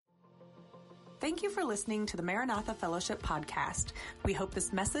Thank you for listening to the Maranatha Fellowship podcast. We hope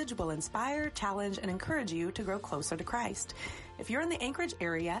this message will inspire, challenge, and encourage you to grow closer to Christ. If you're in the Anchorage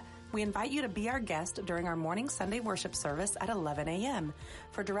area, we invite you to be our guest during our morning Sunday worship service at 11 a.m.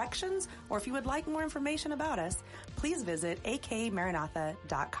 For directions, or if you would like more information about us, please visit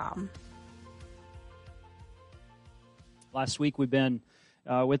akmaranatha.com. Last week we've been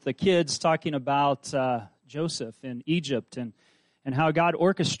with the kids talking about Joseph in Egypt and how God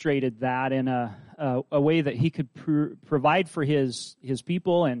orchestrated that in a way that he could provide for his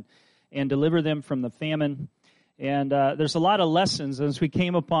people and deliver them from the famine. And there's a lot of lessons. As we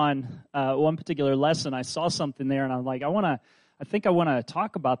came upon one particular lesson, I saw something there, and I'm like, I think I want to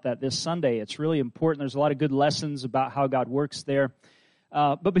talk about that this Sunday. It's really important. There's a lot of good lessons about how God works there.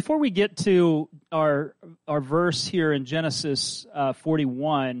 But before we get to our verse here in Genesis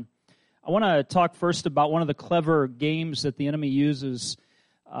 41, I want to talk first about one of the clever games that the enemy uses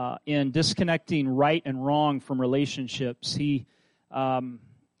in disconnecting right and wrong from relationships. He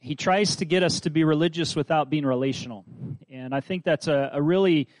tries to get us to be religious without being relational. And I think that's a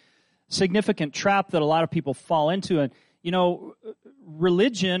really significant trap that a lot of people fall into. And, you know,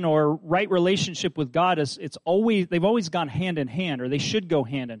 religion or right relationship with God, they've always gone hand in hand, or they should go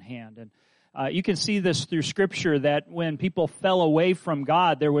hand in hand. And you can see this through Scripture, that when people fell away from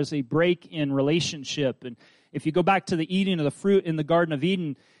God, there was a break in relationship. And if you go back to the eating of the fruit in the Garden of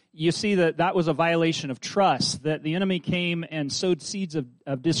Eden, you see that was a violation of trust, that the enemy came and sowed seeds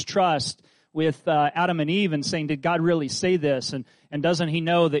of distrust with Adam and Eve and saying, did God really say this? And doesn't he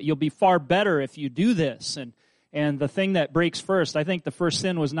know that you'll be far better if you do this? And the thing that breaks first, I think the first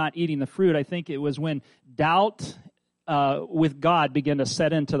sin was not eating the fruit. I think it was when doubt with God began to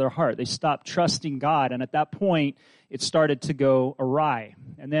set into their heart. They stopped trusting God, and at that point, it started to go awry.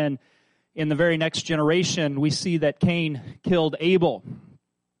 And then in the very next generation, we see that Cain killed Abel.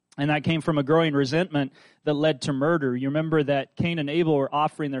 And that came from a growing resentment that led to murder. You remember that Cain and Abel were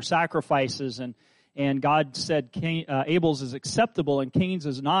offering their sacrifices, and God said Abel's is acceptable and Cain's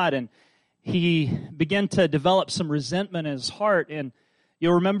is not. And he began to develop some resentment in his heart. And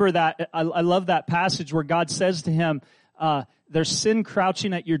you'll remember that, I love that passage where God says to him, there's sin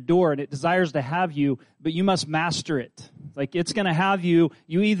crouching at your door and it desires to have you, but you must master it. Like, it's going to have you.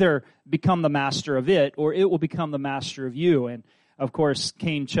 You either become the master of it or it will become the master of you. And of course,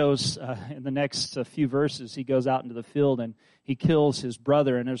 Cain chose, in the next few verses, he goes out into the field and he kills his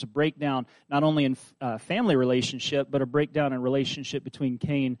brother. And there's a breakdown not only in family relationship, but a breakdown in relationship between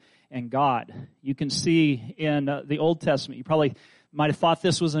Cain and God. You can see in the Old Testament, you probably might have thought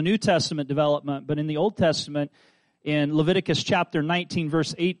this was a New Testament development, but in the Old Testament, in Leviticus chapter 19,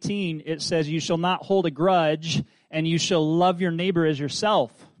 verse 18, it says, you shall not hold a grudge and you shall love your neighbor as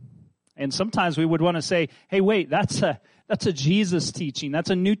yourself. And sometimes we would want to say, hey, wait, that's a Jesus teaching.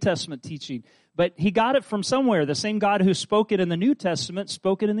 That's a New Testament teaching. But he got it from somewhere. The same God who spoke it in the New Testament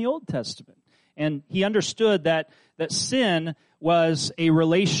spoke it in the Old Testament. And he understood that sin was a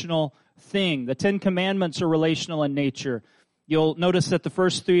relational thing. The Ten Commandments are relational in nature. You'll notice that the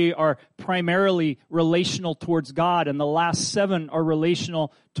first three are primarily relational towards God, and the last seven are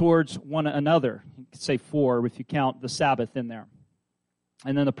relational towards one another. You could say four if you count the Sabbath in there.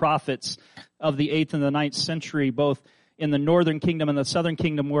 And then the prophets of the 8th and the 9th century, both in the northern kingdom and the southern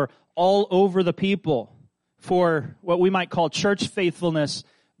kingdom, were all over the people for what we might call church faithfulness,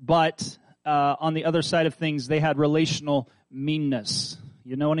 but on the other side of things, they had relational meanness.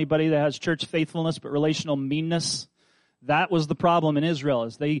 You know anybody that has church faithfulness but relational meanness? That was the problem in Israel,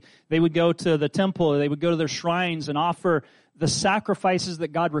 is they would go to the temple, or they would go to their shrines and offer the sacrifices that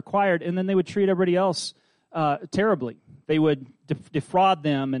God required, and then they would treat everybody else terribly. They would defraud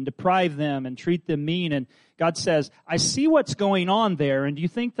them and deprive them and treat them mean. And God says, I see what's going on there, and do you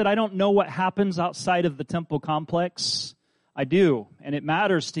think that I don't know what happens outside of the temple complex? I do, and it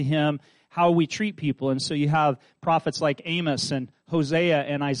matters to him how we treat people. And so you have prophets like Amos and Hosea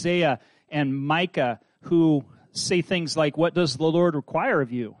and Isaiah and Micah who say things like, what does the Lord require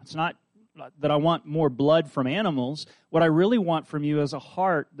of you? It's not that I want more blood from animals. What I really want from you is a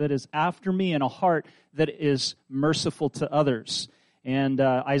heart that is after me and a heart that is merciful to others. And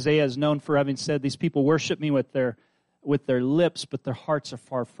Isaiah is known for having said, these people worship me with their lips, but their hearts are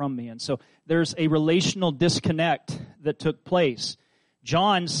far from me. And so there's a relational disconnect that took place.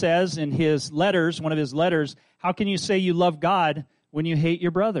 John says in his letters, one of his letters, how can you say you love God when you hate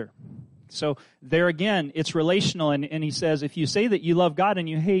your brother? So there again, it's relational. And he says, if you say that you love God and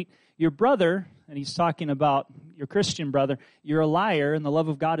you hate your brother, and he's talking about your Christian brother, you're a liar and the love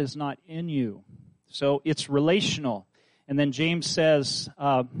of God is not in you. So it's relational. And then James says,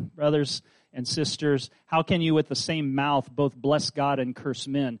 brothers, and sisters, how can you with the same mouth both bless God and curse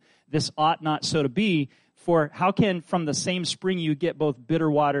men? This ought not so to be, for how can from the same spring you get both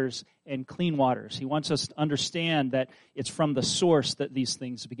bitter waters and clean waters? He wants us to understand that it's from the source that these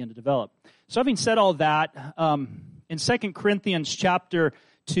things begin to develop. So having said all that, in 2 Corinthians chapter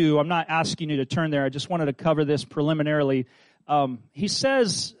 2, I'm not asking you to turn there, I just wanted to cover this preliminarily. Paul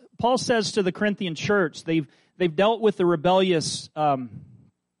says to the Corinthian church, they've dealt with the rebellious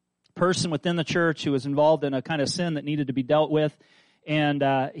person within the church who was involved in a kind of sin that needed to be dealt with. And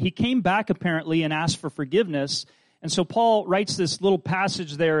he came back apparently and asked for forgiveness. And so Paul writes this little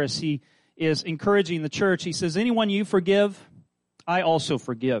passage there as he is encouraging the church. He says, anyone you forgive, I also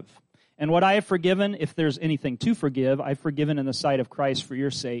forgive. And what I have forgiven, if there's anything to forgive, I've forgiven in the sight of Christ for your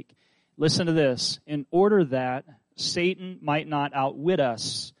sake. Listen to this. In order that Satan might not outwit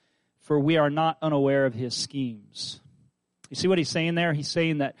us, for we are not unaware of his schemes. You see what he's saying there? He's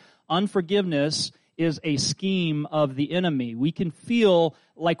saying that unforgiveness is a scheme of the enemy. We can feel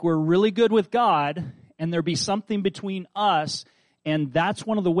like we're really good with God, and there be something between us, and that's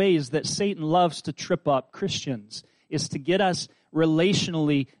one of the ways that Satan loves to trip up Christians, is to get us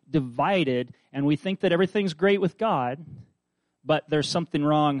relationally divided, and we think that everything's great with God, but there's something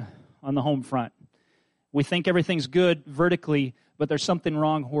wrong on the home front. We think everything's good vertically, but there's something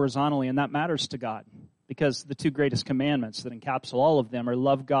wrong horizontally, and that matters to God, because the two greatest commandments that encapsulate all of them are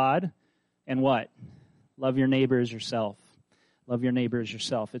love God and what? Love your neighbor as yourself. Love your neighbor as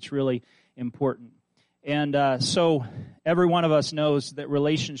yourself. It's really important. And so every one of us knows that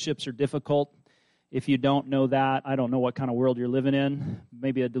relationships are difficult. If you don't know that, I don't know what kind of world you're living in,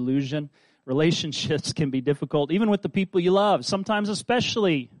 maybe a delusion. Relationships can be difficult, even with the people you love, sometimes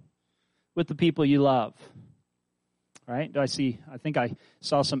especially with the people you love. All right? I think I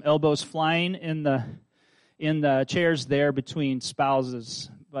saw some elbows flying in the chairs there between spouses,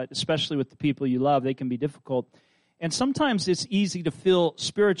 but especially with the people you love, they can be difficult. And sometimes it's easy to feel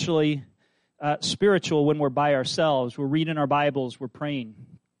spiritual when we're by ourselves. We're reading our Bibles, we're praying.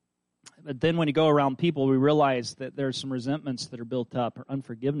 But then when you go around people, we realize that there's some resentments that are built up or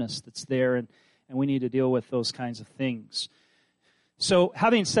unforgiveness that's there, and we need to deal with those kinds of things. So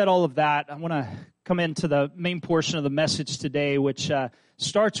having said all of that, I want to come into the main portion of the message today, which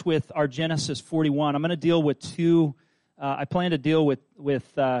starts with our Genesis 41. I'm going to deal with I plan to deal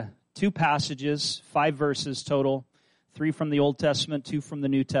with two passages, 5 verses total, 3 from the Old Testament, 2 from the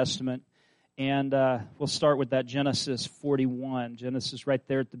New Testament. And we'll start with that Genesis 41. Genesis right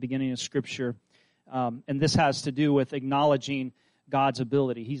there at the beginning of Scripture. And this has to do with acknowledging God's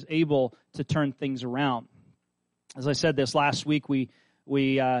ability. He's able to turn things around. As I said this last week, we were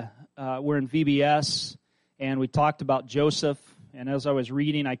in VBS, and we talked about Joseph. And as I was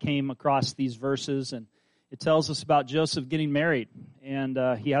reading, I came across these verses, and it tells us about Joseph getting married. And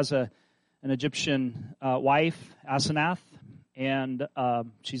he has an Egyptian wife, Asenath. And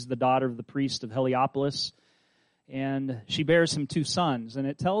she's the daughter of the priest of Heliopolis. And she bears him 2 sons. And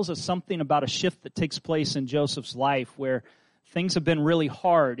it tells us something about a shift that takes place in Joseph's life where things have been really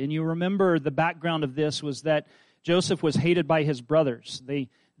hard. And you remember the background of this was that Joseph was hated by his brothers. They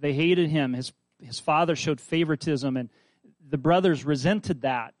hated him. His father showed favoritism, and the brothers resented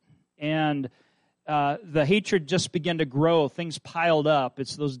that. And the hatred just began to grow. Things piled up.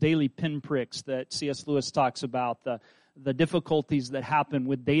 It's those daily pinpricks that C.S. Lewis talks about, the difficulties that happen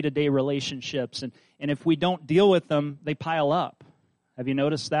with day-to-day relationships. And if we don't deal with them, they pile up. Have you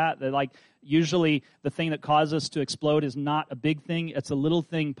noticed that? That usually the thing that causes us to explode is not a big thing. It's a little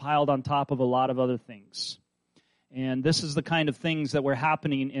thing piled on top of a lot of other things. And this is the kind of things that were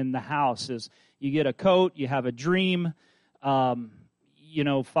happening in the house. Is you get a coat, you have a dream.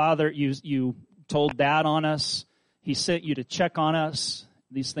 Father, you told Dad on us. He sent you to check on us.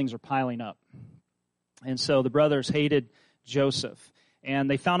 These things are piling up. And so the brothers hated Joseph. And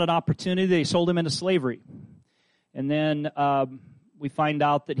they found an opportunity. They sold him into slavery. And then we find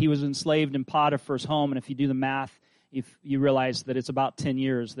out that he was enslaved in Potiphar's home. And if you do the math, if you realize that it's about 10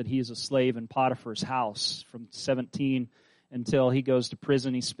 years that he is a slave in Potiphar's house, from 17 until he goes to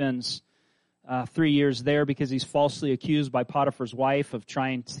prison. He spends 3 years there because he's falsely accused by Potiphar's wife of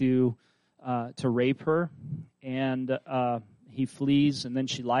trying to rape her. And he flees, and then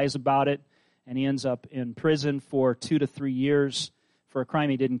she lies about it. And he ends up in prison for 2 to 3 years for a crime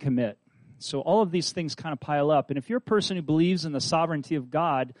he didn't commit. So all of these things kind of pile up. And if you're a person who believes in the sovereignty of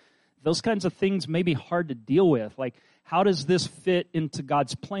God, those kinds of things may be hard to deal with. Like, how does this fit into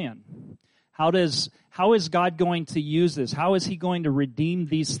God's plan? How is God going to use this? How is he going to redeem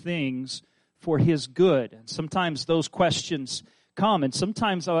these things for his good? And sometimes those questions come, and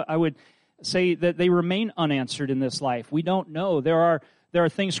sometimes I would say that they remain unanswered in this life. We don't know. There There are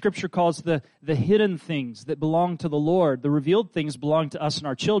things Scripture calls the hidden things that belong to the Lord. The revealed things belong to us and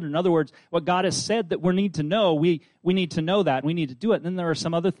our children. In other words, what God has said that we need to know, we need to know that, and we need to do it. And then there are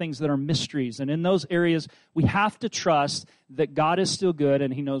some other things that are mysteries. And in those areas, we have to trust that God is still good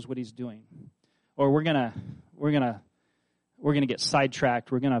and He knows what He's doing. Or we're gonna get sidetracked.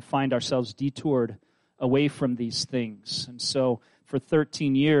 We're gonna find ourselves detoured away from these things. And so for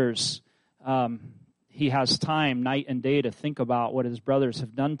 13 years, he has time night and day to think about what his brothers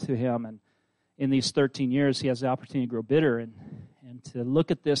have done to him. And in these 13 years, he has the opportunity to grow bitter and to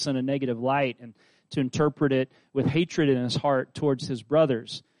look at this in a negative light and to interpret it with hatred in his heart towards his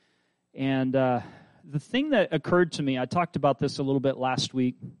brothers. And the thing that occurred to me, I talked about this a little bit last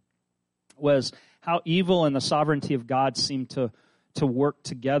week, was how evil and the sovereignty of God seem to work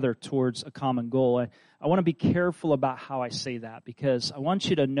together towards a common goal. I want to be careful about how I say that, because I want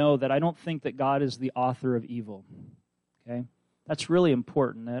you to know that I don't think that God is the author of evil. Okay? That's really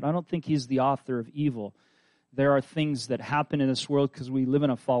important. That I don't think He's the author of evil. There are things that happen in this world because we live in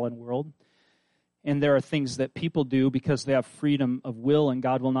a fallen world. And there are things that people do because they have freedom of will, and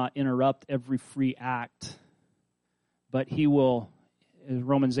God will not interrupt every free act. But He will, as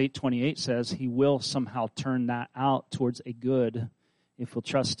Romans 8:28 says, He will somehow turn that out towards a good if we'll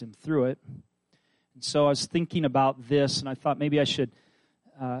trust Him through it. And so I was thinking about this, and I thought maybe I should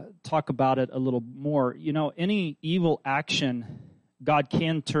talk about it a little more. You know, any evil action, God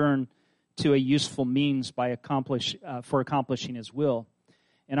can turn to a useful means by for accomplishing His will.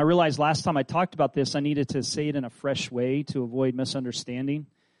 And I realized last time I talked about this, I needed to say it in a fresh way to avoid misunderstanding.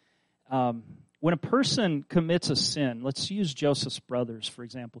 When a person commits a sin, let's use Joseph's brothers, for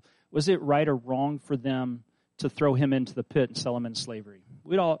example. Was it right or wrong for them to throw him into the pit and sell him in slavery?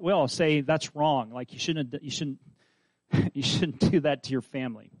 We all say that's wrong. Like you shouldn't do that to your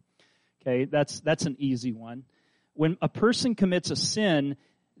family. Okay, that's an easy one. When a person commits a sin,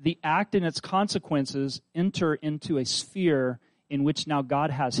 the act and its consequences enter into a sphere in which now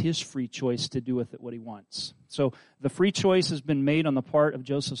God has His free choice to do with it what He wants. So the free choice has been made on the part of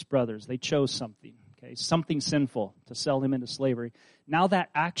Joseph's brothers. They chose something, okay, something sinful to sell him into slavery. Now that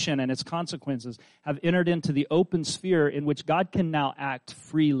action and its consequences have entered into the open sphere in which God can now act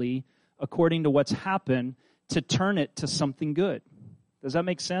freely according to what's happened to turn it to something good. Does that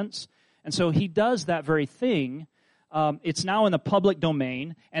make sense? And so He does that very thing. It's now in the public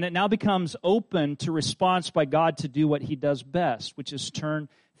domain, and it now becomes open to response by God to do what He does best, which is turn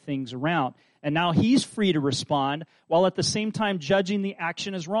things around. And now He's free to respond while at the same time judging the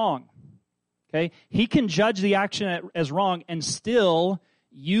action as wrong. Okay? He can judge the action as wrong and still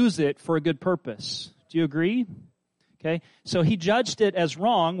use it for a good purpose. Do you agree? Okay? So He judged it as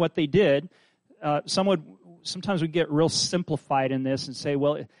wrong, what they did. Sometimes we get real simplified in this and say,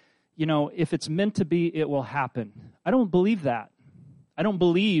 well, you know, if it's meant to be, it will happen. I don't believe that. I don't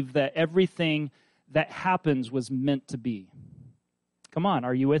believe that everything that happens was meant to be. Come on,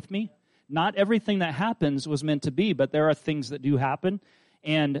 are you with me? Not everything that happens was meant to be, but there are things that do happen.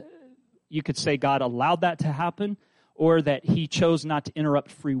 And you could say God allowed that to happen, or that He chose not to interrupt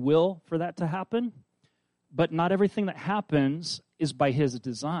free will for that to happen. But not everything that happens is by His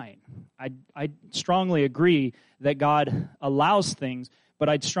design. I strongly agree that God allows things, but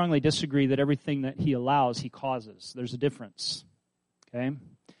I'd strongly disagree that everything that He allows, He causes. There's a difference. Okay?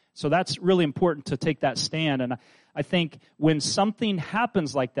 So that's really important to take that stand. And I think when something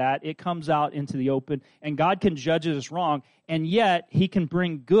happens like that, it comes out into the open, and God can judge it as wrong, and yet He can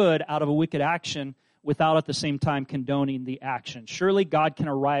bring good out of a wicked action without at the same time condoning the action. Surely God can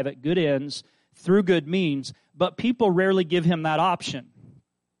arrive at good ends through good means, but people rarely give Him that option.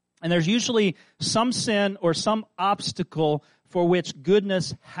 And there's usually some sin or some obstacle for which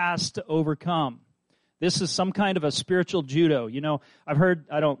goodness has to overcome. This is some kind of a spiritual judo. You know, I've heard,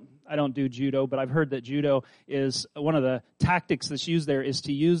 I don't do judo, but I've heard that judo is one of the tactics that's used there is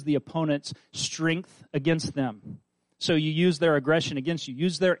to use the opponent's strength against them. So you use their aggression against you,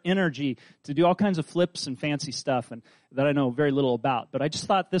 use their energy to do all kinds of flips and fancy stuff and that I know very little about. But I just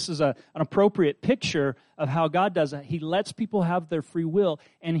thought this is an appropriate picture of how God does it. He lets people have their free will,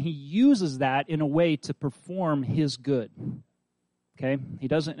 and He uses that in a way to perform His good. Okay? He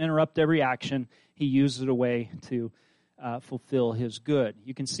doesn't interrupt every action. He uses it a way to fulfill His good.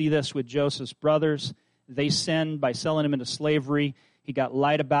 You can see this with Joseph's brothers. They sinned by selling him into slavery. He got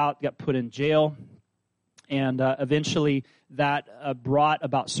lied about, got put in jail. And eventually that brought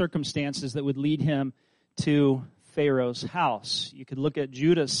about circumstances that would lead him to Pharaoh's house. You could look at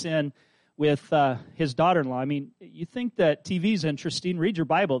Judah's sin with his daughter-in-law. I mean, you think that TV is interesting. Read your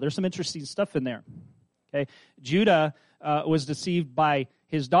Bible. There's some interesting stuff in there. Okay, Judah was deceived by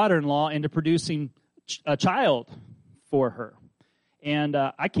his daughter-in-law into producing a child for her. And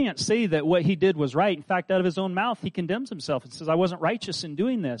I can't say that what he did was right. In fact, out of his own mouth, he condemns himself and says, I wasn't righteous in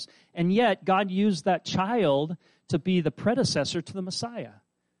doing this. And yet, God used that child to be the predecessor to the Messiah.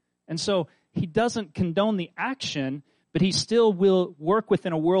 And so, he doesn't condone the action, but he still will work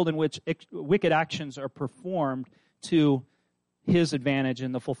within a world in which wicked actions are performed to his advantage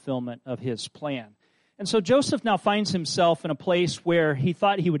in the fulfillment of his plan. And so Joseph now finds himself in a place where he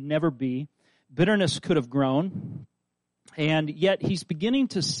thought he would never be. Bitterness could have grown. And yet he's beginning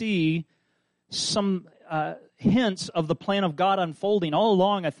to see some hints of the plan of God unfolding. All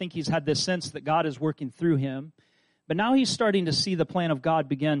along, I think he's had this sense that God is working through him. But now he's starting to see the plan of God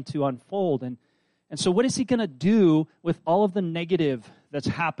begin to unfold. And so what is he going to do with all of the negative that's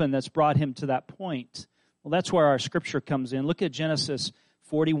happened that's brought him to that point? Well, that's where our scripture comes in. Look at Genesis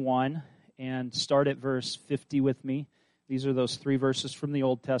 41 and start at verse 50 with me. These are those 3 verses from the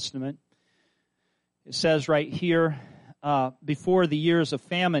Old Testament. It says right here, before the years of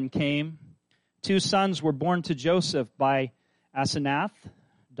famine came, 2 sons were born to Joseph by Asenath,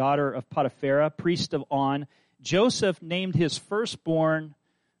 daughter of Potipharah, priest of On. Joseph named his firstborn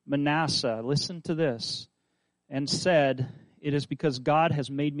Manasseh, listen to this, and said, it is because God has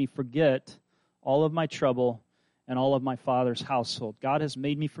made me forget all of my trouble and all of my father's household. God has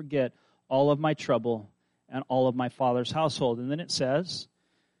made me forget all of my trouble and all of my father's household. And then it says,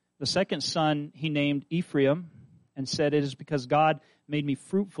 the second son he named Ephraim and said, it is because God made me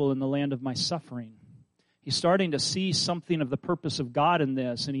fruitful in the land of my suffering. He's starting to see something of the purpose of God in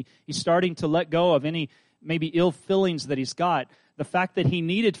this, and he's starting to let go of any maybe ill feelings that he's got. The fact that he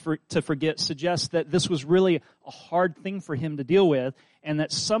needed to forget suggests that this was really a hard thing for him to deal with, and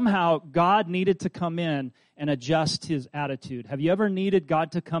that somehow God needed to come in and adjust his attitude. Have you ever needed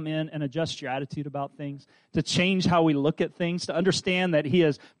God to come in and adjust your attitude about things? To change how we look at things? To understand that he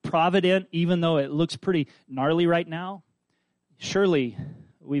is provident even though it looks pretty gnarly right now? Surely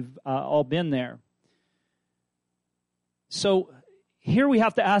we've all been there. So here we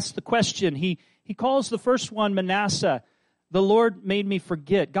have to ask the question. He calls the first one Manasseh. The Lord made me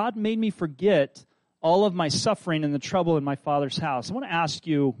forget. God made me forget all of my suffering and the trouble in my father's house. I want to ask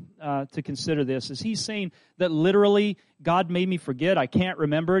you to consider this. Is he saying that literally God made me forget? I can't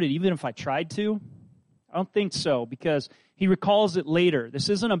remember it even if I tried to? I don't think so, because he recalls it later. This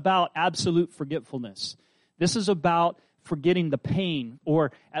isn't about absolute forgetfulness. This is about forgetting the pain,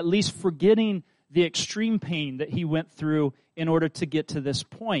 or at least forgetting the extreme pain that he went through in order to get to this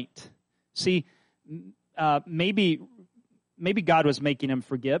point. See, maybe God was making him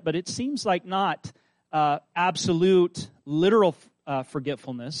forget, but it seems like not absolute, literal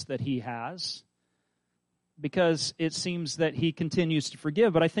forgetfulness that he has, because it seems that he continues to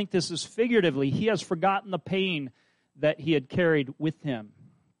forgive. But I think this is figuratively. He has forgotten the pain that he had carried with him.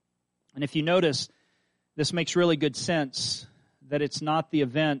 And if you notice, this makes really good sense, that it's not the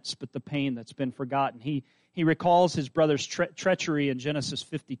events, but the pain that's been forgotten. He recalls his brother's treachery in Genesis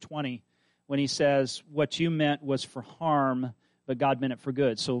 50:20, when he says, what you meant was for harm, but God meant it for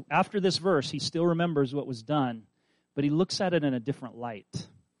good. So after this verse, he still remembers what was done, but he looks at it in a different light,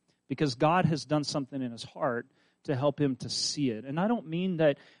 because God has done something in his heart to help him to see it. And I don't mean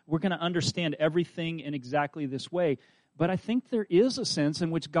that we're going to understand everything in exactly this way, but I think there is a sense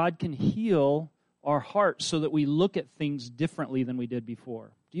in which God can heal our hearts so that we look at things differently than we did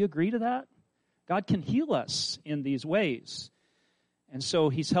before. Do you agree to that? God can heal us in these ways. And so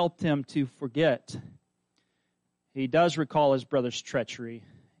he's helped him to forget. He does recall his brother's treachery,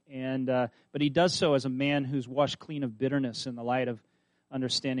 but he does so as a man who's washed clean of bitterness in the light of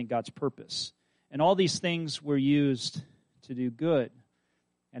understanding God's purpose. And all these things were used to do good.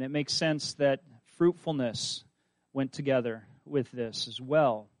 And it makes sense that fruitfulness went together with this as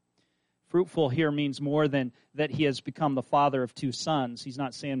well. Fruitful here means more than that he has become the father of 2 sons. He's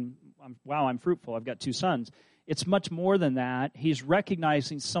not saying, wow, I'm fruitful, I've got 2 sons. It's much more than that. He's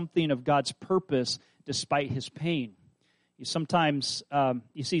recognizing something of God's purpose despite his pain. You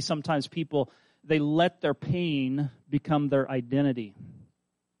see sometimes people, they let their pain become their identity.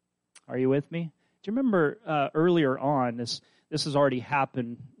 Are you with me? Do you remember earlier on, this has already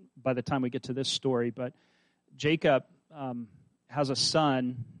happened by the time we get to this story, but Jacob has a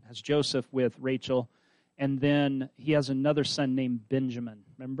son, has Joseph with Rachel, and then he has another son named Benjamin,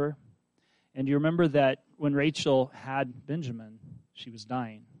 remember? And you remember that when Rachel had Benjamin, she was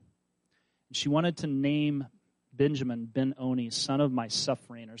dying. And she wanted to name Benjamin Ben-Oni, son of my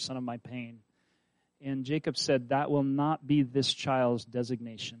suffering or son of my pain. And Jacob said, that will not be this child's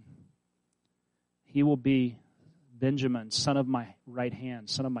designation. He will be Benjamin, son of my right hand,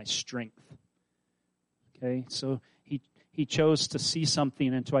 son of my strength. Okay, so he chose to see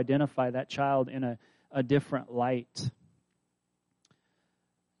something and to identify that child in a different light.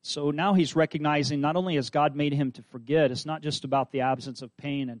 So now he's recognizing not only has God made him to forget, it's not just about the absence of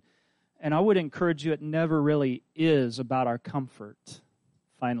pain. And I would encourage you, it never really is about our comfort,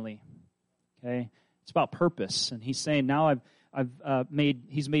 finally. Okay? It's about purpose. And he's saying, now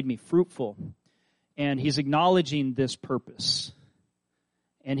he's made me fruitful. And he's acknowledging this purpose.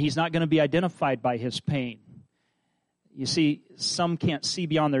 And he's not going to be identified by his pain. You see, some can't see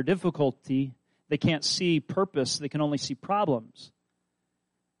beyond their difficulty. They can't see purpose. They can only see problems.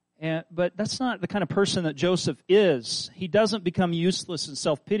 But that's not the kind of person that Joseph is. He doesn't become useless in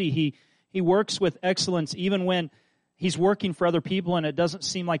self-pity. He works with excellence even when he's working for other people and it doesn't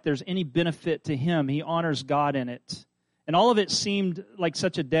seem like there's any benefit to him. He honors God in it. And all of it seemed like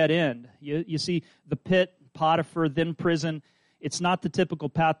such a dead end. You see, the pit, Potiphar, then prison. It's not the typical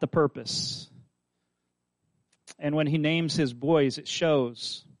path to purpose. And when he names his boys, it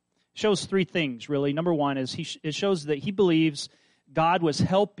shows three things, really. Number one is it shows that he believes God was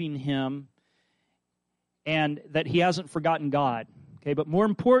helping him and that he hasn't forgotten God. Okay, but more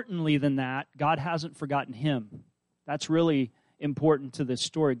importantly than that, God hasn't forgotten him. That's really important to this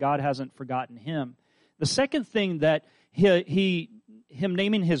story. God hasn't forgotten him. The second thing that him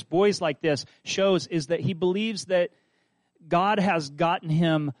naming his boys like this shows is that he believes that God has gotten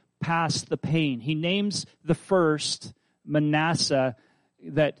him past the pain. He names the first, Manasseh,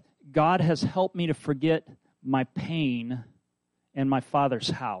 that God has helped me to forget my pain and my father's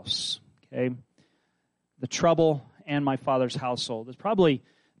house. Okay? The trouble and my father's household.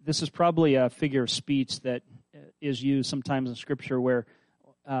 This is probably a figure of speech that is used sometimes in Scripture where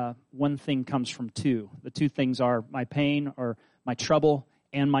one thing comes from two. The two things are my pain or my trouble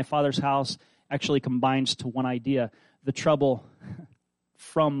and my father's house actually combines to one idea. The trouble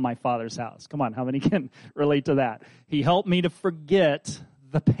from my father's house. Come on, how many can relate to that? He helped me to forget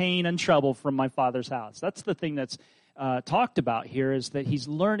the pain and trouble from my father's house. That's the thing that's talked about here, is that he's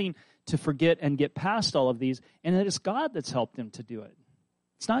learning to forget and get past all of these, and that it's God that's helped him to do it.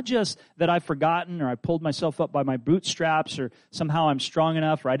 It's not just that I've forgotten or I pulled myself up by my bootstraps or somehow I'm strong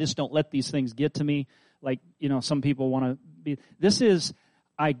enough or I just don't let these things get to me like, some people want to be. This is,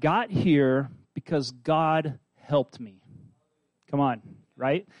 I got here because God helped me. Come on,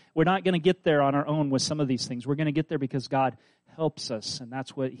 right? We're not going to get there on our own with some of these things. We're going to get there because God helps us, and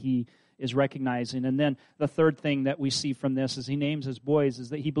that's what he is recognizing. And then the third thing that we see from this as he names his boys is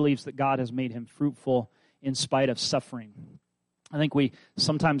that he believes that God has made him fruitful in spite of suffering. I think we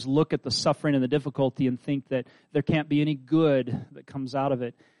sometimes look at the suffering and the difficulty and think that there can't be any good that comes out of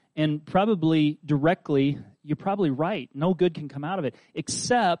it. And probably directly, you're probably right. No good can come out of it,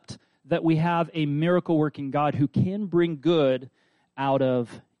 except that we have a miracle-working God who can bring good out of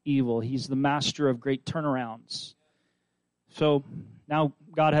evil. He's the master of great turnarounds. So now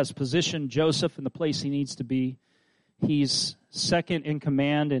God has positioned Joseph in the place he needs to be. He's second in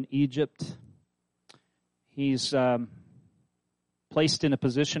command in Egypt. He's placed in a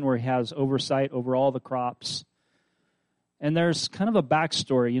position where he has oversight over all the crops. And there's kind of a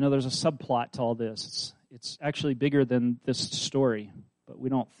backstory. There's a subplot to all this. It's actually bigger than this story, but we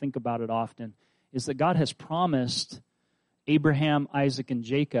don't think about it often, is that God has promised Abraham, Isaac, and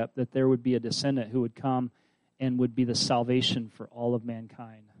Jacob that there would be a descendant who would come and would be the salvation for all of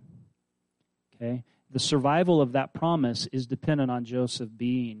mankind. Okay? The survival of that promise is dependent on Joseph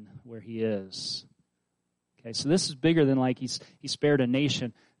being where he is. Okay, so this is bigger than like he spared a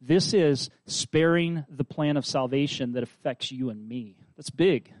nation. This is sparing the plan of salvation that affects you and me. That's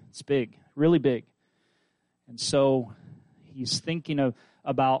big. It's big, really big. And so he's thinking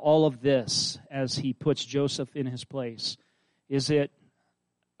about all of this as he puts Joseph in his place. Is it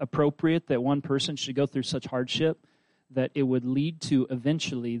appropriate that one person should go through such hardship that it would lead to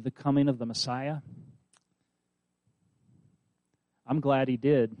eventually the coming of the Messiah? I'm glad he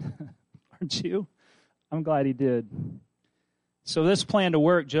did. Aren't you? I'm glad he did. So this plan to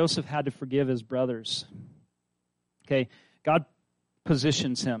work, Joseph had to forgive his brothers. Okay, God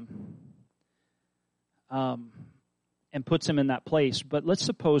positions him and puts him in that place. But let's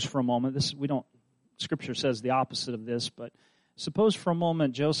suppose for a moment, Scripture says the opposite of this, but suppose for a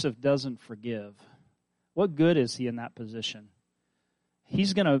moment Joseph doesn't forgive. What good is he in that position?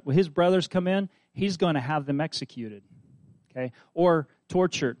 His brothers come in, he's going to have them executed, okay, or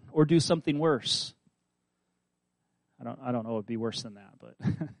tortured, or do something worse. I don't know it would be worse than that, but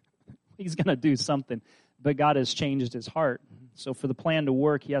he's going to do something. But God has changed his heart. So for the plan to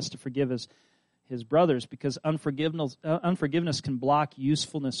work, he has to forgive his brothers, because unforgiveness can block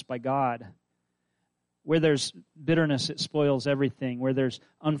usefulness by God. Where there's bitterness, it spoils everything. Where there's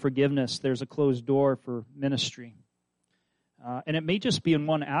unforgiveness, there's a closed door for ministry. And it may just be in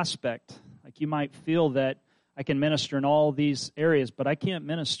one aspect. Like you might feel that I can minister in all these areas, but I can't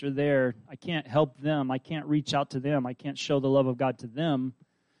minister there. I can't help them. I can't reach out to them. I can't show the love of God to them,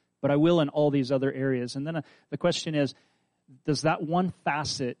 but I will in all these other areas. And then the question is, does that one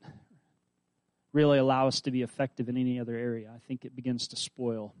facet really allow us to be effective in any other area? I think it begins to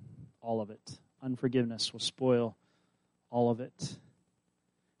spoil all of it. Unforgiveness will spoil all of it.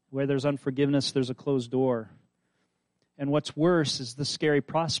 Where there's unforgiveness, there's a closed door. And what's worse is the scary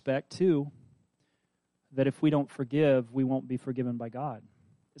prospect, too, that if we don't forgive, we won't be forgiven by God.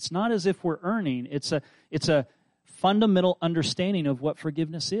 It's not as if we're earning. It's a fundamental understanding of what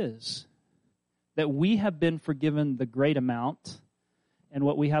forgiveness is. That we have been forgiven the great amount, and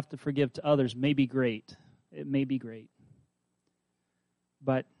what we have to forgive to others may be great. It may be great.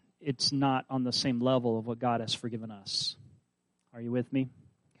 But it's not on the same level of what God has forgiven us. Are you with me?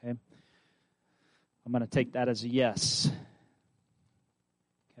 Okay. I'm going to take that as a yes.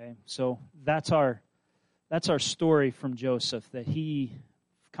 Okay. So that's our story from Joseph, that he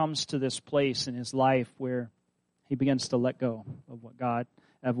comes to this place in his life where he begins to let go of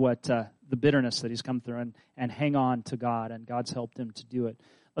the bitterness that he's come through and hang on to God, and God's helped him to do it.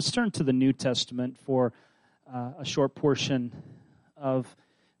 Let's turn to the New Testament for a short portion of,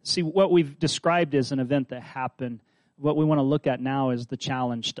 see, what we've described as an event that happened. What we want to look at now is the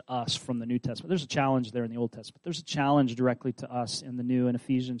challenge to us from the New Testament. There's a challenge there in the Old Testament. There's a challenge directly to us in the New, in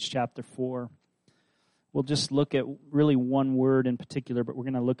Ephesians chapter 4. We'll just look at really one word in particular, but we're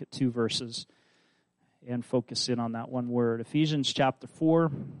going to look at two verses and focus in on that one word. Ephesians chapter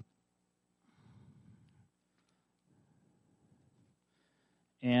 4.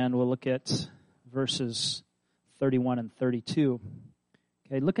 And we'll look at verses 31 and 32.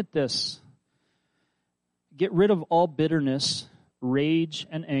 Okay, look at this. Get rid of all bitterness, rage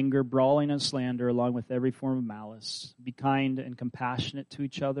and anger, brawling and slander, along with every form of malice. Be kind and compassionate to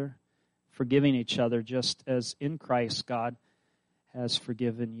each other, forgiving each other, just as in Christ God has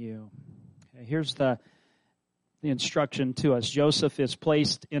forgiven you. Okay, here's the instruction to us. Joseph is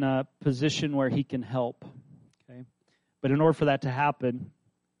placed in a position where he can help. Okay, but in order for that to happen,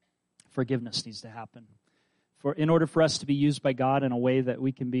 forgiveness needs to happen. In order for us to be used by God in a way that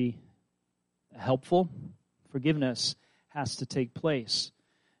we can be helpful, forgiveness has to take place.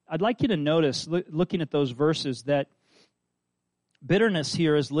 I'd like you to notice, looking at those verses, that bitterness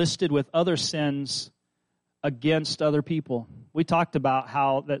here is listed with other sins against other people. We talked about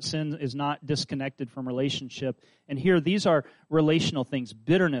how that sin is not disconnected from relationship. And here, these are relational things.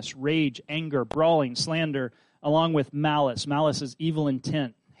 Bitterness, rage, anger, brawling, slander, along with malice. Malice is evil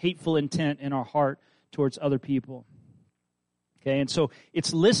intent, hateful intent in our heart towards other people. Okay, and so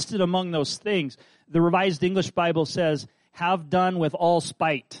it's listed among those things. The Revised English Bible says, have done with all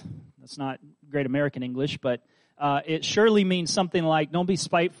spite. That's not great American English, but it surely means something like, don't be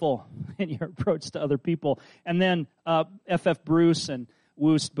spiteful in your approach to other people. And then F.F. Bruce and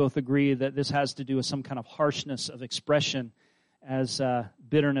Woost both agree that this has to do with some kind of harshness of expression as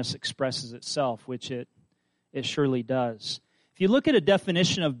bitterness expresses itself, which it surely does. If you look at a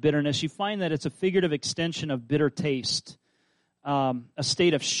definition of bitterness, you find that it's a figurative extension of bitter taste, a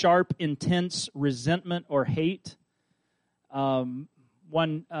state of sharp, intense resentment or hate.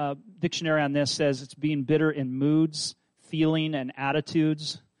 One dictionary on this says it's being bitter in moods, feeling, and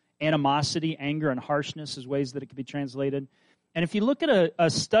attitudes. Animosity, anger, and harshness is ways that it could be translated. And if you look at a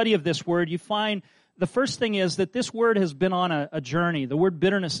study of this word, you find the first thing is that this word has been on a journey. The word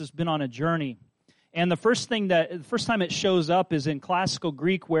bitterness has been on a journey. And the first time it shows up is in classical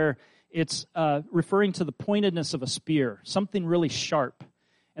Greek, where it's referring to the pointedness of a spear, something really sharp.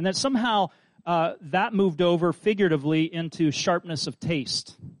 And that somehow that moved over figuratively into sharpness of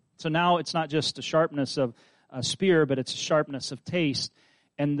taste. So now it's not just a sharpness of a spear, but it's a sharpness of taste.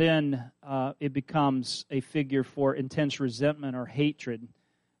 And then it becomes a figure for intense resentment or hatred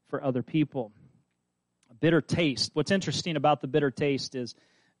for other people. A bitter taste. What's interesting about the bitter taste is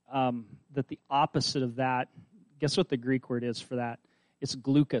that the opposite of that, guess what the Greek word is for that? It's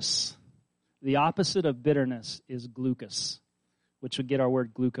glucose. The opposite of bitterness is glucose, which would get our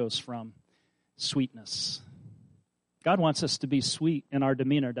word glucose from. Sweetness. God wants us to be sweet in our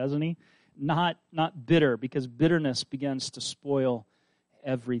demeanor, doesn't he? Not bitter, because bitterness begins to spoil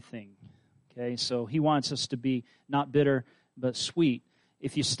everything. Okay, so he wants us to be not bitter, but sweet.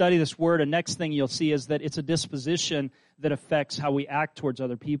 If you study this word, the next thing you'll see is that it's a disposition that affects how we act towards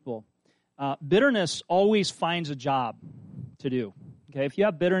other people. Bitterness always finds a job to do. Okay, if you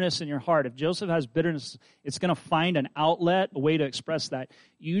have bitterness in your heart, if Joseph has bitterness, it's going to find an outlet, a way to express that,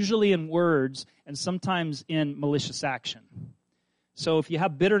 usually in words and sometimes in malicious action. So if you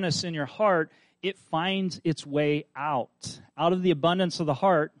have bitterness in your heart, it finds its way out. Out of the abundance of the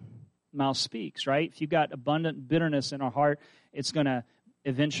heart, mouth speaks, right? If you've got abundant bitterness in our heart, it's going to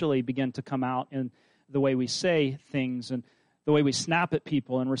eventually begin to come out in the way we say things and the way we snap at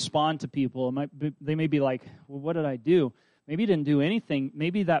people and respond to people. They may be like, well, what did I do? Maybe you didn't do anything.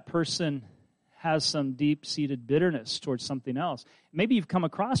 Maybe that person has some deep-seated bitterness towards something else. Maybe you've come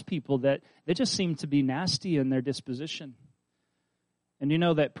across people that they just seem to be nasty in their disposition. And you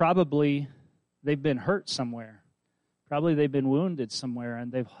know that probably they've been hurt somewhere. Probably they've been wounded somewhere,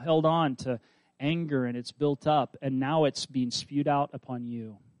 and they've held on to anger, and it's built up, and now it's being spewed out upon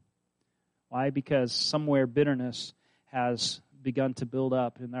you. Why? Because somewhere bitterness has begun to build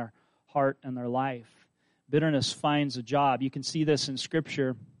up in their heart and their life. Bitterness finds a job. You can see this in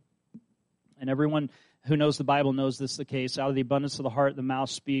Scripture, and everyone who knows the Bible knows this is the case. Out of the abundance of the heart, the mouth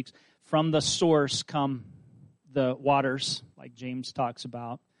speaks. From the source come the waters, like James talks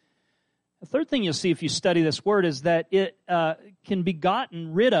about. The third thing you'll see if you study this word is that it can be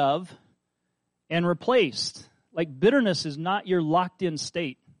gotten rid of and replaced. Like bitterness is not your locked-in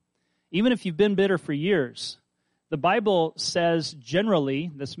state. Even if you've been bitter for years, the Bible says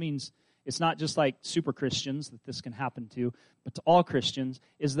generally, this means it's not just like super Christians that this can happen to, but to all Christians,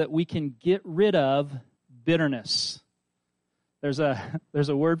 is that we can get rid of bitterness. There's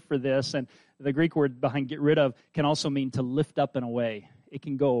a word for this, and the Greek word behind get rid of can also mean to lift up and away. It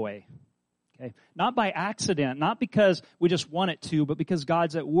can go away. Okay? Not by accident, not because we just want it to, but because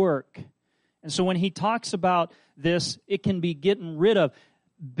God's at work. And so when he talks about this, it can be getting rid of.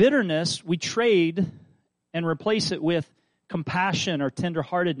 Bitterness, we trade and replace it with compassion or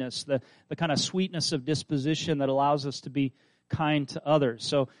tenderheartedness, the kind of sweetness of disposition that allows us to be kind to others.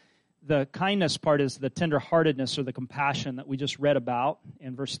 So the kindness part is the tenderheartedness or the compassion that we just read about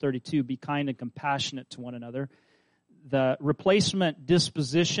in verse 32. Be kind and compassionate to one another. The replacement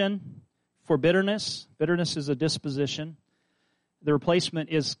disposition for bitterness. Bitterness is a disposition. The replacement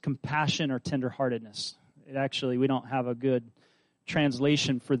is compassion or tenderheartedness. We don't have a good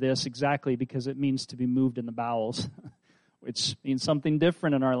translation for this exactly because it means to be moved in the bowels, which means something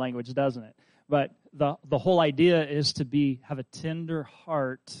different in our language, doesn't it? But the whole idea is to have a tender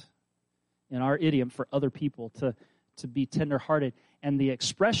heart in our idiom for other people, to be tender-hearted. And the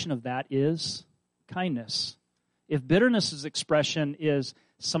expression of that is kindness. If bitterness's expression is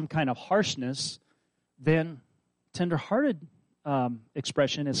some kind of harshness, then tender-hearted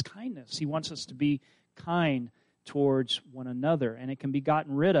expression is kindness. He wants us to be kind towards one another, and it can be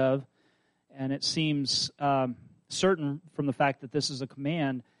gotten rid of, and it seems certain from the fact that this is a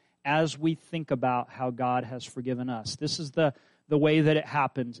command as we think about how God has forgiven us. This is the way that it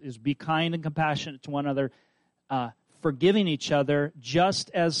happens, is be kind and compassionate to one another, forgiving each other just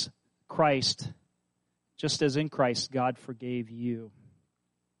as in Christ God forgave you.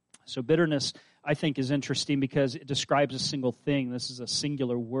 So bitterness, I think, is interesting because it describes a single thing. This is a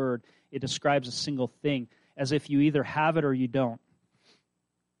singular word. It describes a single thing, as if you either have it or you don't.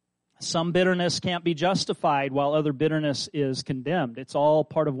 Some bitterness can't be justified while other bitterness is condemned. It's all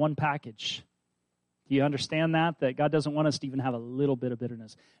part of one package. Do you understand that? That God doesn't want us to even have a little bit of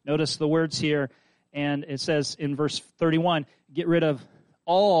bitterness. Notice the words here, and it says in verse 31, get rid of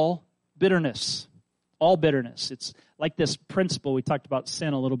all bitterness. All bitterness. It's like this principle. We talked about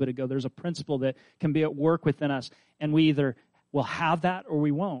sin a little bit ago. There's a principle that can be at work within us, and we either will have that or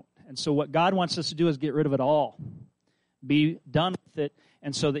we won't. And so what God wants us to do is get rid of it all. Be done with it,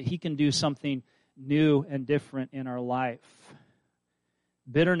 and so that he can do something new and different in our life.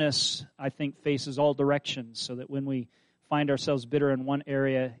 Bitterness, I think, faces all directions, so that when we find ourselves bitter in one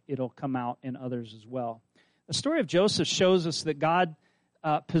area, it'll come out in others as well. The story of Joseph shows us that God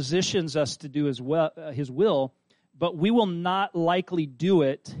positions us to do his will, but we will not likely do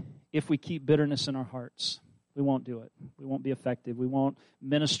it if we keep bitterness in our hearts. We won't do it. We won't be effective. We won't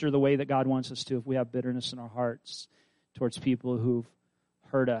minister the way that God wants us to if we have bitterness in our hearts towards people who've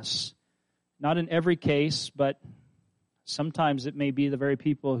hurt us. Not in every case, but sometimes it may be the very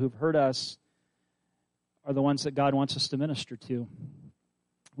people who've hurt us are the ones that God wants us to minister to.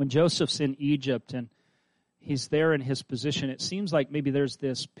 When Joseph's in Egypt and he's there in his position, it seems like maybe there's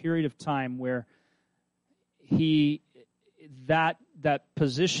this period of time where that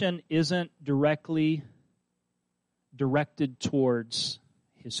position isn't directly directed towards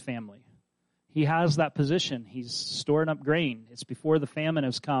his family. He has that position. He's storing up grain. It's before the famine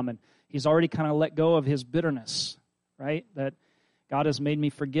has come, and he's already kind of let go of his bitterness, right? That God has made me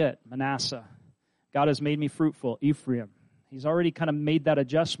forget, Manasseh. God has made me fruitful, Ephraim. He's already kind of made that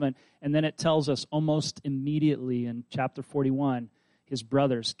adjustment, and then it tells us almost immediately in chapter 41, his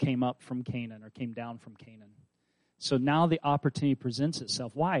brothers came up from Canaan or came down from Canaan. So now the opportunity presents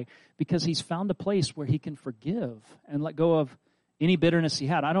itself. Why? Because he's found a place where he can forgive and let go of any bitterness he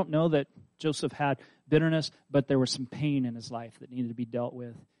had. I don't know that Joseph had bitterness, but there was some pain in his life that needed to be dealt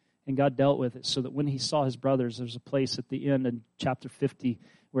with. And God dealt with it so that when he saw his brothers, there's a place at the end in chapter 50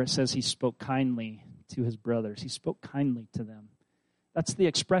 where it says he spoke kindly to his brothers. He spoke kindly to them. That's the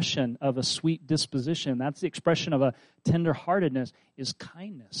expression of a sweet disposition. That's the expression of a tenderheartedness, is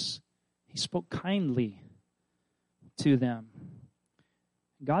kindness. He spoke kindly to them.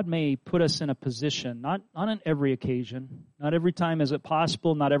 God may put us in a position, not on every occasion, not every time is it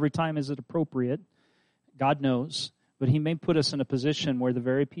possible, not every time is it appropriate. God knows. But he may put us in a position where the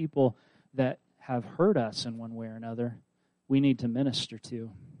very people that have hurt us in one way or another, we need to minister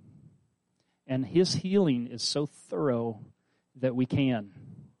to. And his healing is so thorough that we can.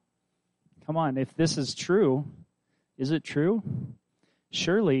 Come on, if this is true, is it true?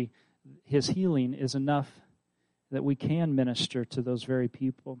 Surely his healing is enough that we can minister to those very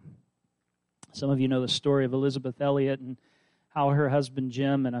people. Some of you know the story of Elizabeth Elliot and how her husband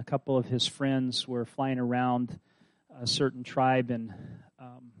Jim and a couple of his friends were flying around a certain tribe in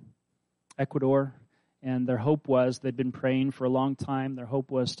Ecuador, and their hope was, they'd been praying for a long time, their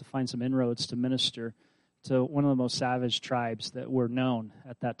hope was to find some inroads to minister to one of the most savage tribes that were known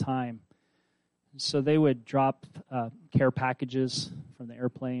at that time. So they would drop care packages from the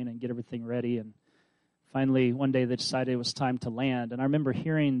airplane and get everything ready, and finally one day they decided it was time to land. And I remember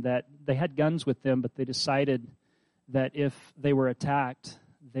hearing that they had guns with them, but they decided that if they were attacked,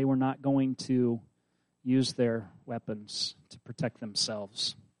 they were not going to use their weapons to protect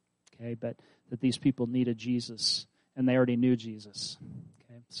themselves, okay? But that these people needed Jesus, and they already knew Jesus,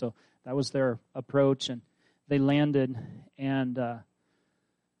 okay? So that was their approach, and they landed, and the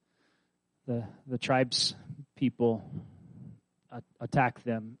tribe's people attacked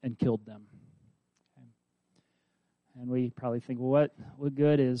them and killed them. Okay? And we probably think, well, what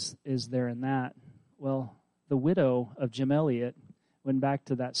good is there in that? Well, the widow of Jim Elliot went back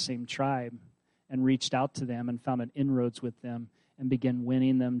to that same tribe and reached out to them and found an inroads with them and began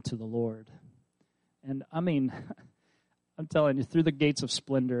winning them to the Lord. And I mean, I'm telling you, Through the Gates of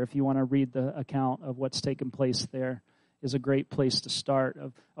Splendor, if you want to read the account of what's taken place there, is a great place to start,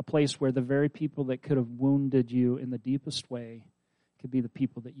 of a place where the very people that could have wounded you in the deepest way could be the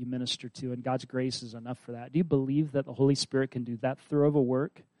people that you minister to, and God's grace is enough for that. Do you believe that the Holy Spirit can do that thorough of a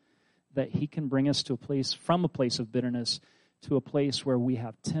work, that he can bring us to a place, from a place of bitterness, to a place where we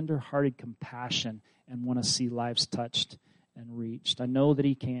have tender-hearted compassion and want to see lives touched and reached? I know that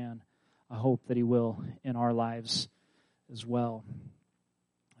he can. I hope that he will in our lives as well.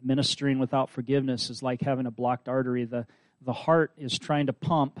 Ministering without forgiveness is like having a blocked artery. The heart is trying to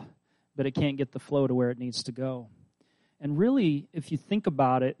pump, but it can't get the flow to where it needs to go. And really, if you think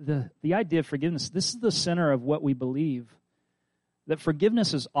about it, the idea of forgiveness, this is the center of what we believe, that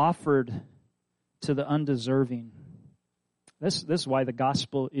forgiveness is offered to the undeserving. This is why the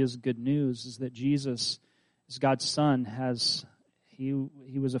gospel is good news, is that Jesus, as God's Son, he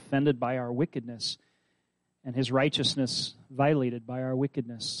was offended by our wickedness, and his righteousness violated by our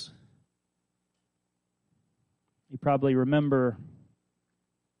wickedness. You probably remember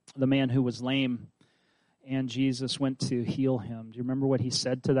the man who was lame, and Jesus went to heal him. Do you remember what he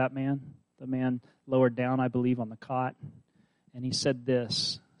said to that man? The man lowered down, I believe, on the cot, and he said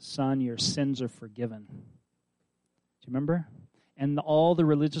this, "Son, your sins are forgiven." Do you remember? And all the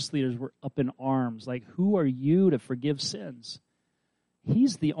religious leaders were up in arms, like, who are you to forgive sins?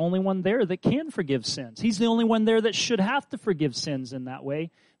 He's the only one there that can forgive sins. He's the only one there that should have to forgive sins in that way,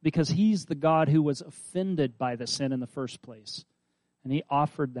 because he's the God who was offended by the sin in the first place. And he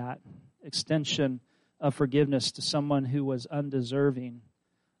offered that extension of forgiveness to someone who was undeserving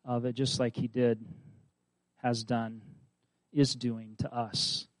of it, just like he has done, is doing to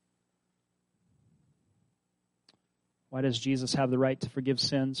us. Why does Jesus have the right to forgive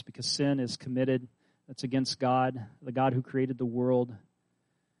sins? Because sin is committed. That's against God, the God who created the world,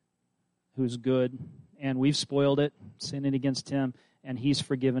 who's good, and we've spoiled it, sinning against him, and he's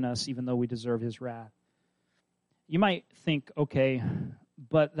forgiven us even though we deserve his wrath. You might think, okay,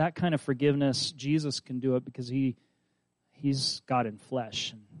 but that kind of forgiveness, Jesus can do it because he's God in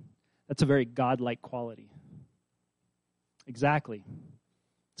flesh. And that's a very God-like quality. Exactly.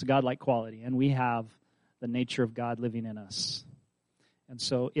 It's a God-like quality, and we have the nature of God living in us. And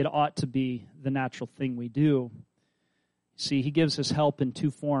so it ought to be the natural thing we do. See, he gives us help in two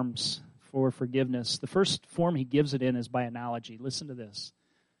forms for forgiveness. The first form he gives it in is by analogy. Listen to this.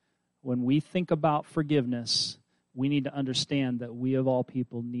 When we think about forgiveness, we need to understand that we of all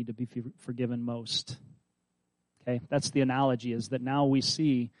people need to be forgiven most. Okay? That's the analogy, is that now we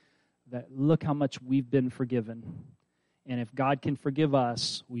see that look how much we've been forgiven. And if God can forgive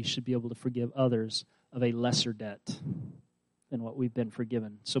us, we should be able to forgive others of a lesser debt. than what we've been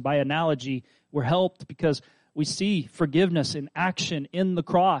forgiven. So by analogy, we're helped because we see forgiveness in action in the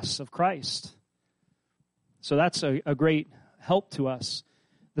cross of Christ. So that's a great help to us.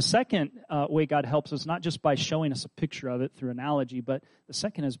 The second way God helps us, not just by showing us a picture of it through analogy, but the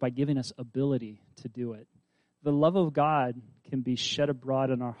second is by giving us ability to do it. The love of God can be shed abroad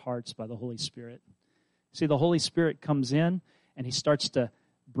in our hearts by the Holy Spirit. See, the Holy Spirit comes in and He starts to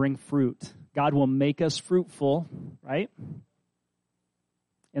bring fruit. God will make us fruitful, right?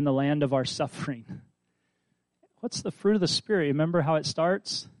 In the land of our suffering. What's the fruit of the Spirit? Remember how it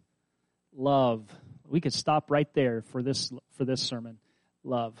starts? Love. We could stop right there for this sermon.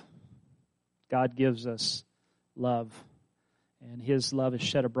 Love. God gives us love. And His love is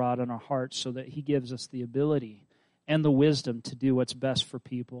shed abroad in our hearts so that He gives us the ability and the wisdom to do what's best for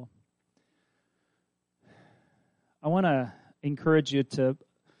people. I want to encourage you to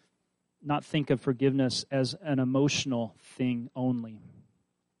not think of forgiveness as an emotional thing only.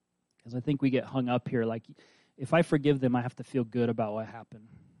 Because I think we get hung up here like, if I forgive them, I have to feel good about what happened.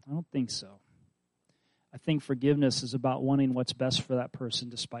 I don't think so. I think forgiveness is about wanting what's best for that person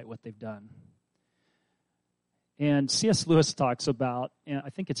despite what they've done. And C.S. Lewis talks about, and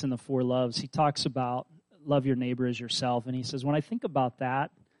I think it's in the Four Loves, he talks about love your neighbor as yourself. And he says, when I think about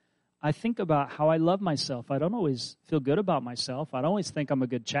that, I think about how I love myself. I don't always feel good about myself. I don't always think I'm a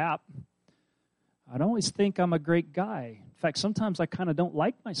good chap. I don't always think I'm a great guy. In fact, sometimes I kind of don't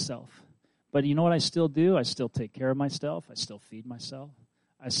like myself. But you know what I still do? I still take care of myself. I still feed myself.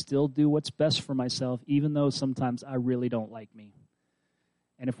 I still do what's best for myself, even though sometimes I really don't like me.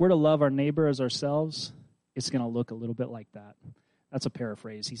 And if we're to love our neighbor as ourselves, it's going to look a little bit like that. That's a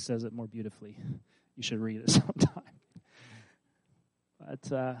paraphrase. He says it more beautifully. You should read it sometime.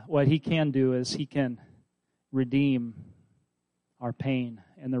 But what He can do is He can redeem our pain.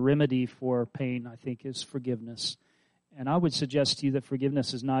 And the remedy for pain, I think, is forgiveness. And I would suggest to you that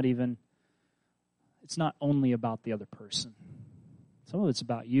forgiveness is it's not only about the other person. Some of it's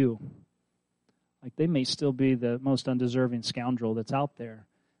about you. Like, they may still be the most undeserving scoundrel that's out there,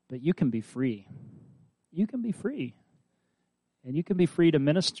 but you can be free. You can be free. And you can be free to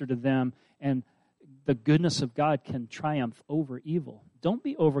minister to them, and the goodness of God can triumph over evil. Don't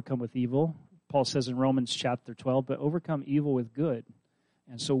be overcome with evil, Paul says in Romans chapter 12, but overcome evil with good.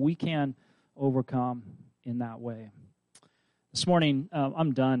 And so we can overcome in that way. This morning,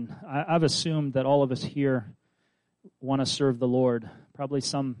 I'm done. I've assumed that all of us here want to serve the Lord, probably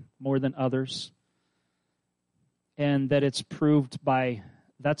some more than others, and that it's proved by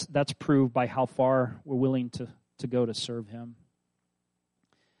that's proved by how far we're willing to go to serve Him.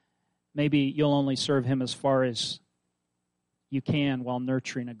 Maybe you'll only serve Him as far as you can while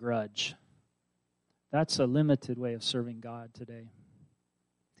nurturing a grudge. That's a limited way of serving God today.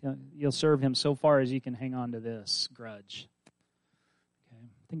 You'll serve Him so far as you can hang on to this grudge. Okay?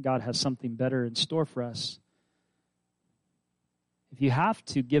 I think God has something better in store for us. If you have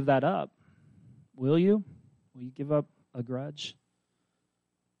to give that up, will you? Will you give up a grudge?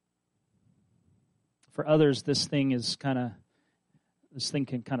 For others, this thing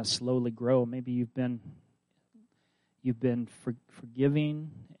can kind of slowly grow. Maybe you've been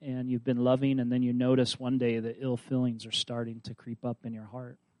forgiving and you've been loving, and then you notice one day that ill feelings are starting to creep up in your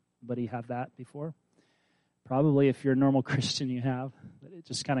heart. Anybody have that before? Probably if you're a normal Christian, you have. But it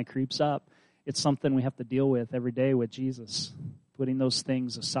just kind of creeps up. It's something we have to deal with every day with Jesus, putting those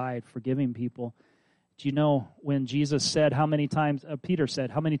things aside, forgiving people. Do you know when Jesus said, Peter said,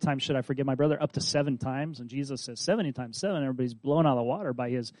 how many times should I forgive my brother? Up to 7 times. And Jesus says 70 times 7. Everybody's blown out of the water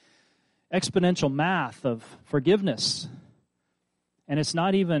by his exponential math of forgiveness. And it's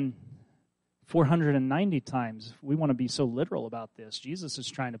not even 490 times. We want to be so literal about this. Jesus is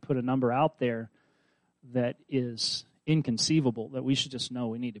trying to put a number out there that is inconceivable, that we should just know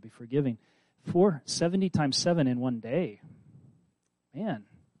we need to be forgiving. 470 times 7 in one day. Man,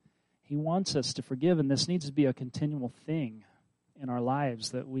 He wants us to forgive, and this needs to be a continual thing in our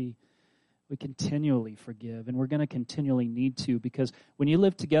lives, that we continually forgive, and we're going to continually need to, because when you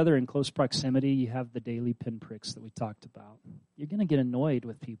live together in close proximity, you have the daily pinpricks that we talked about. You're going to get annoyed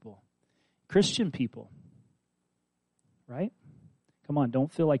with people, Christian people, right? Come on,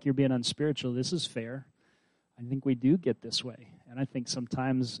 don't feel like you're being unspiritual. This is fair. I think we do get this way, and I think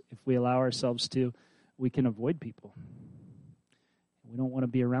sometimes if we allow ourselves to, we can avoid people. We don't want to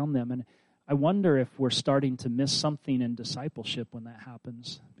be around them. And I wonder if we're starting to miss something in discipleship when that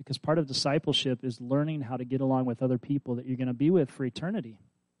happens. Because part of discipleship is learning how to get along with other people that you're going to be with for eternity.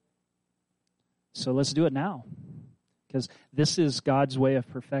 So let's do it now. Because this is God's way of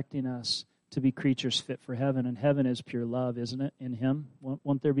perfecting us to be creatures fit for heaven, and heaven is pure love, isn't it, in him?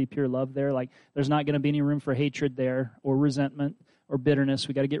 Won't there be pure love there? Like, there's not going to be any room for hatred there, or resentment, or bitterness.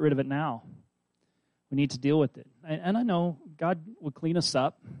 We got to get rid of it now. We need to deal with it. And I know God will clean us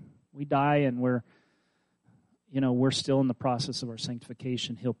up. We die, and we're still in the process of our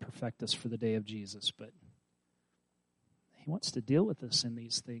sanctification. He'll perfect us for the day of Jesus, but he wants to deal with us in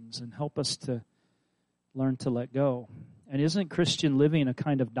these things and help us to learn to let go. And isn't Christian living a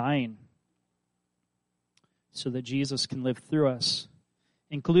kind of dying so that Jesus can live through us?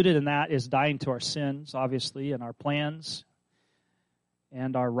 Included in that is dying to our sins, obviously, and our plans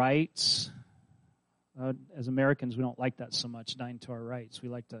and our rights. As Americans, we don't like that so much, dying to our rights. We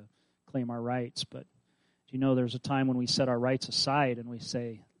like to claim our rights, but do you know there's a time when we set our rights aside and we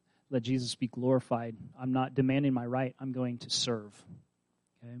say, let Jesus be glorified. I'm not demanding my right. I'm going to serve.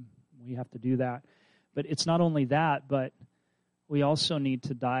 Okay? We have to do that. But it's not only that, but we also need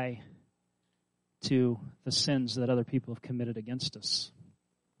to die to the sins that other people have committed against us.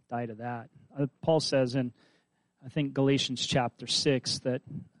 Die to that. Paul says in, I think, Galatians chapter 6, that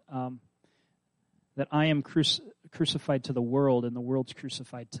I am crucified to the world and the world's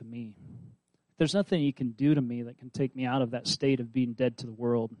crucified to me. There's nothing you can do to me that can take me out of that state of being dead to the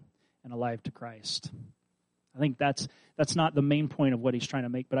world and alive to Christ. I think that's not the main point of what he's trying to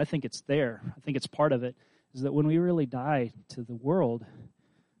make, but I think it's there. I think it's part of it, is that when we really die to the world,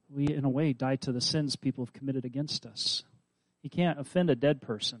 we, in a way, die to the sins people have committed against us. You can't offend a dead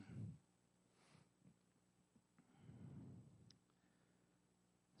person.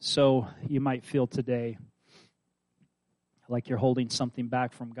 So you might feel today like you're holding something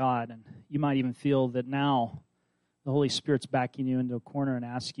back from God, and you might even feel that now the Holy Spirit's backing you into a corner and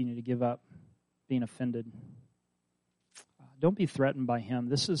asking you to give up being offended. Don't be threatened by him.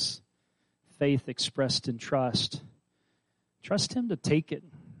 This is faith expressed in trust. Trust him to take it,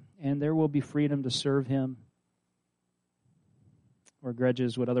 and there will be freedom to serve him where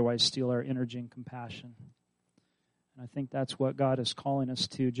grudges would otherwise steal our energy and compassion. And I think that's what God is calling us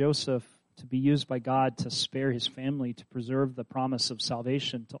to. Joseph, to be used by God to spare his family, to preserve the promise of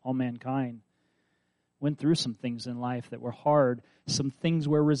salvation to all mankind, went through some things in life that were hard, some things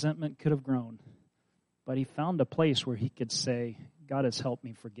where resentment could have grown. But he found a place where he could say, God has helped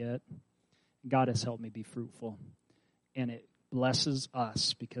me forget. God has helped me be fruitful. And it blesses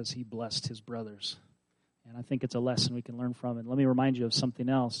us because he blessed his brothers. And I think it's a lesson we can learn from it. Let me remind you of something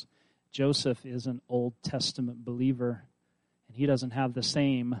else. Joseph is an Old Testament believer, and he doesn't have the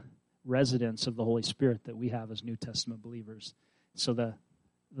same residence of the Holy Spirit that we have as New Testament believers. So the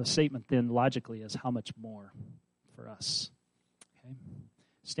statement then logically is how much more for us. Okay?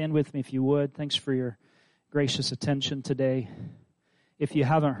 Stand with me if you would. Thanks for your gracious attention today. If you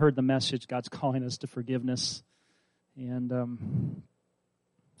haven't heard the message, God's calling us to forgiveness. And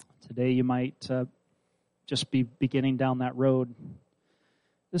today you might just be beginning down that road.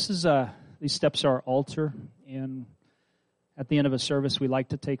 These steps are our altar, and at the end of a service, we like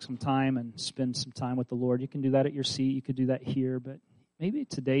to take some time and spend some time with the Lord. You can do that at your seat. You could do that here, but maybe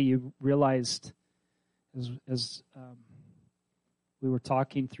today you realized, as we were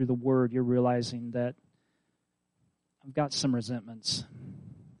talking through the Word, you're realizing that I've got some resentments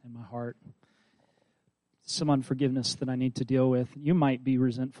in my heart, some unforgiveness that I need to deal with. You might be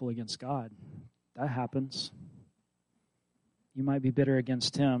resentful against God. That happens. You might be bitter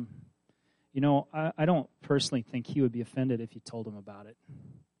against him. You know, I don't personally think he would be offended if you told him about it.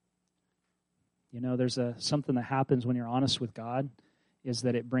 You know, there's something that happens when you're honest with God, is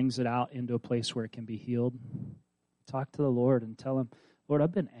that it brings it out into a place where it can be healed. Talk to the Lord and tell him, Lord,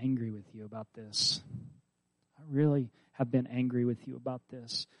 I've been angry with you about this. I really have been angry with you about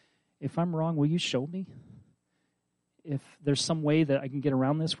this. If I'm wrong, will you show me? If there's some way that I can get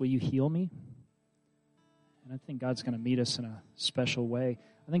around this, will you heal me? And I think God's going to meet us in a special way.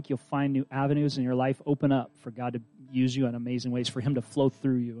 I think you'll find new avenues in your life open up for God to use you in amazing ways, for him to flow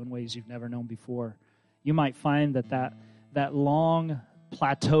through you in ways you've never known before. You might find that long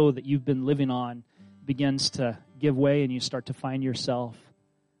plateau that you've been living on begins to give way, and you start to find yourself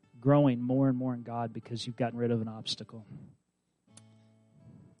growing more and more in God because you've gotten rid of an obstacle.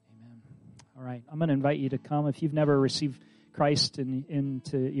 Amen. All right, I'm going to invite you to come. If you've never received Christ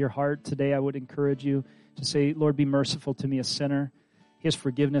into your heart today, I would encourage you to say, Lord, be merciful to me, a sinner. His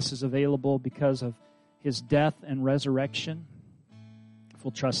forgiveness is available because of his death and resurrection. If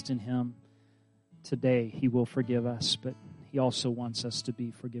we'll trust in him today, he will forgive us, but he also wants us to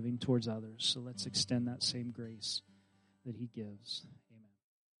be forgiving towards others. So let's extend that same grace that he gives. Amen.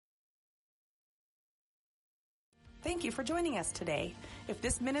 Thank you for joining us today. If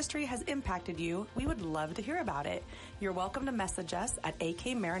this ministry has impacted you, we would love to hear about it. You're welcome to message us at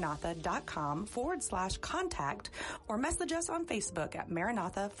akmaranatha.com/contact or message us on Facebook at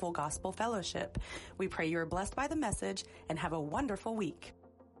Maranatha Full Gospel Fellowship. We pray you are blessed by the message and have a wonderful week.